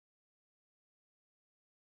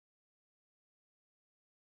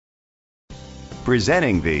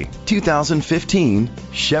Presenting the 2015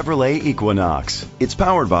 Chevrolet Equinox. It's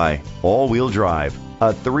powered by all-wheel drive,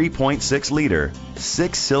 a 3.6-liter,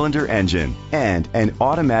 6-cylinder engine, and an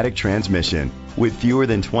automatic transmission. With fewer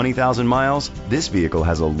than 20,000 miles, this vehicle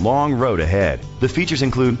has a long road ahead. The features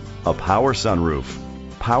include a power sunroof,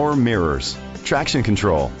 power mirrors, traction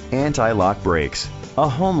control, anti-lock brakes, a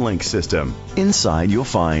home link system. Inside you'll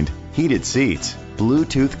find heated seats,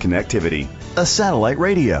 Bluetooth connectivity, a satellite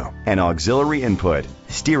radio, an auxiliary input,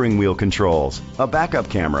 steering wheel controls, a backup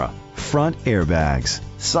camera, front airbags,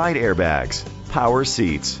 side airbags, power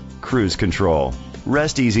seats, cruise control.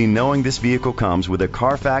 Rest easy knowing this vehicle comes with a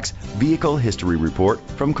Carfax Vehicle History Report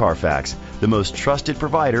from Carfax, the most trusted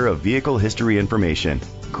provider of vehicle history information.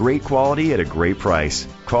 Great quality at a great price.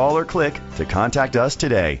 Call or click to contact us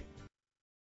today.